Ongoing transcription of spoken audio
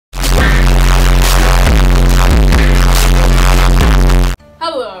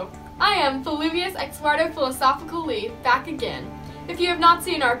am Fluvius Exmarto Philosophical Lead, back again. If you have not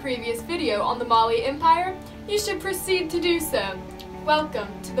seen our previous video on the Mali Empire, you should proceed to do so. Welcome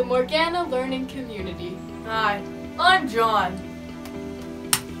to the Morgana Learning Community. Hi, I'm John.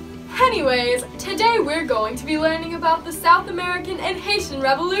 Anyways, today we're going to be learning about the South American and Haitian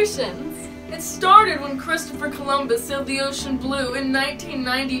Revolutions. It started when Christopher Columbus sailed the ocean blue in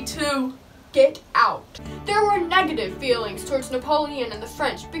 1992. Get out. There were negative feelings towards Napoleon and the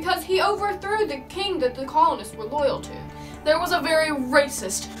French because he overthrew the king that the colonists were loyal to. There was a very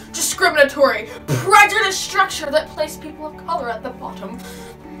racist, discriminatory, prejudiced structure that placed people of color at the bottom.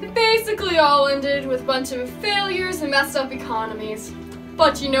 Basically all ended with a bunch of failures and messed up economies.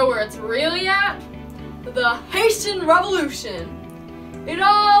 But you know where it's really at? The Haitian Revolution. It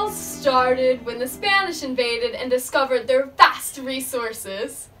all started when the Spanish invaded and discovered their vast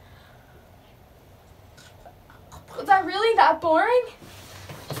resources. Was that really that boring?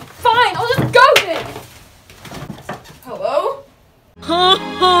 Fine, I'll just go then! Hello?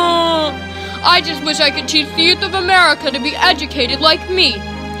 I just wish I could teach the youth of America to be educated like me.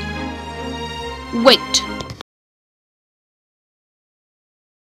 Wait.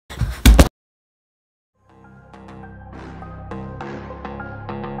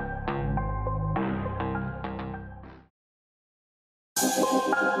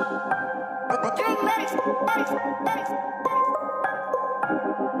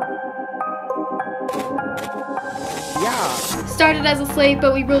 Started as a slave,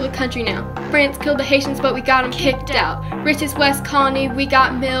 but we rule the country now. France killed the Haitians, but we got them kicked out. Richest West colony, we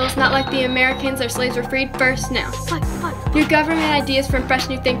got mills, not like the Americans, our slaves were freed first now. New government ideas from fresh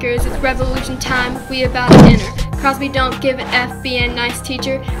new thinkers, it's revolution time, we about to enter. Crosby don't give an F, being nice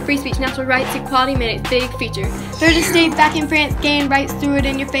teacher. Free speech, natural rights, equality made its big feature. Third estate back in France, gained rights, threw it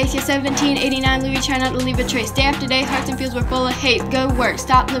in your face. Your 1789 Louis tried not to leave a trace. Day after day, hearts and fields were full of hate. Go work,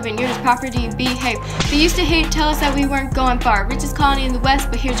 stop living, you're just property, behave. They used to hate, tell us that we weren't going far. Richest colony in the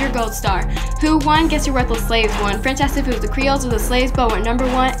West, but here's your gold star. Who won? Guess your worthless slaves won. French asked if it was the Creoles or the slaves, but we're number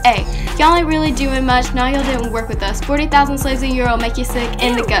one. A. Y'all ain't really doing much, now y'all didn't work with us. 40,000 slaves a year will make you sick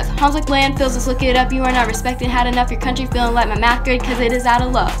in the guts. Homes like landfills, just look it up, you are not respected, had enough, your country feeling like my math grade, cause it is out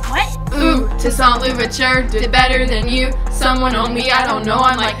of love. What? Ooh, Toussaint Louverture did better than you. Someone owned me, I don't know,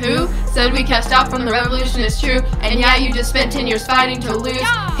 I'm like who? Said we cashed out from the revolution is true. And yeah, you just spent 10 years fighting to lose.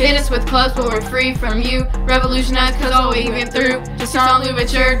 Hit us with clubs, but we're free from you. Revolutionized cause all we went through. Toussaint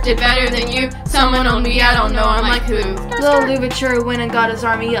Louverture did better than you. Someone owned me, I don't know, I'm like who? Little Louverture went and got his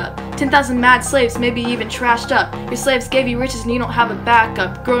army up. 10,000 mad slaves, maybe even trashed up. Your slaves gave you riches and you don't have a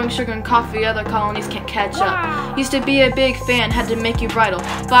backup. Growing sugar and coffee, other colonies can't catch up. Used to be a big fan, had to make you bridle.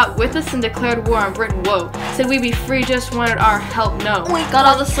 Fought with us and declared war on Britain, whoa. Said we'd be free, just wanted our help, no. Got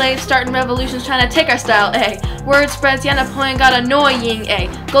all the slaves starting revolutions trying to take our style, eh. Word spreads, yeah, Napoleon got annoying, eh.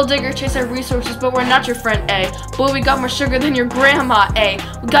 Gold digger chase our resources, but we're not your friend, eh. Boy, we got more sugar than your grandma, eh.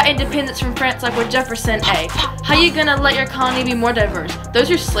 We got independence from France like we're Jefferson, eh. How you gonna let your colony be more diverse? Those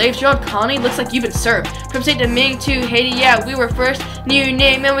your slaves, your old colony looks like you've been served. From Saint Domingue to Haiti, yeah, we were first. New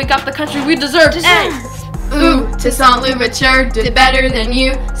name, and we got the country we deserved, eh. Ooh, Toussaint Louverture did better than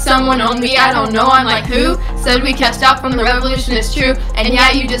you. Someone owned me, I don't know, I'm like who? Said we cashed out from the revolution is true. And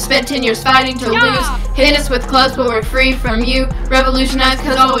yeah, you just spent 10 years fighting to lose. Hit us with clubs, but we're free from you. Revolutionized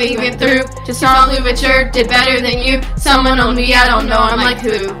cause all we went through. Toussaint Louverture did better than you. Someone owned me, I don't know, I'm like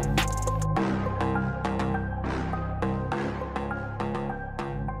who?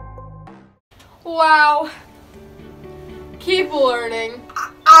 Wow. Keep learning.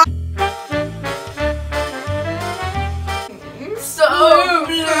 So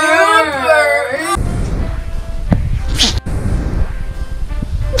blooper.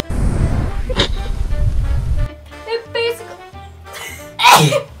 It basically...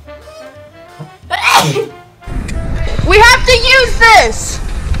 We have to use this!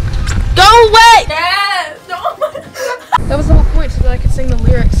 Go away! Yeah, no. That was the whole point, so that I could sing the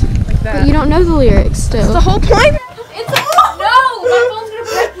lyrics like that. But you don't know the lyrics still. That's the whole point? No! My phone's gonna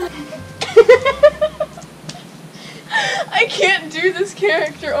break. I can't do this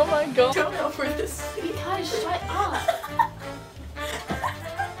character, oh my god. Don't know for this. Guys, shut up.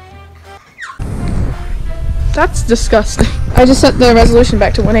 That's disgusting. I just set the resolution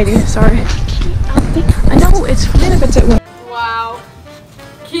back to 180, sorry. I know, it's fine if it's at 1. Wow.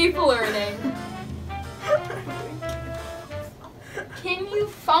 Keep learning. Can you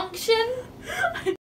function?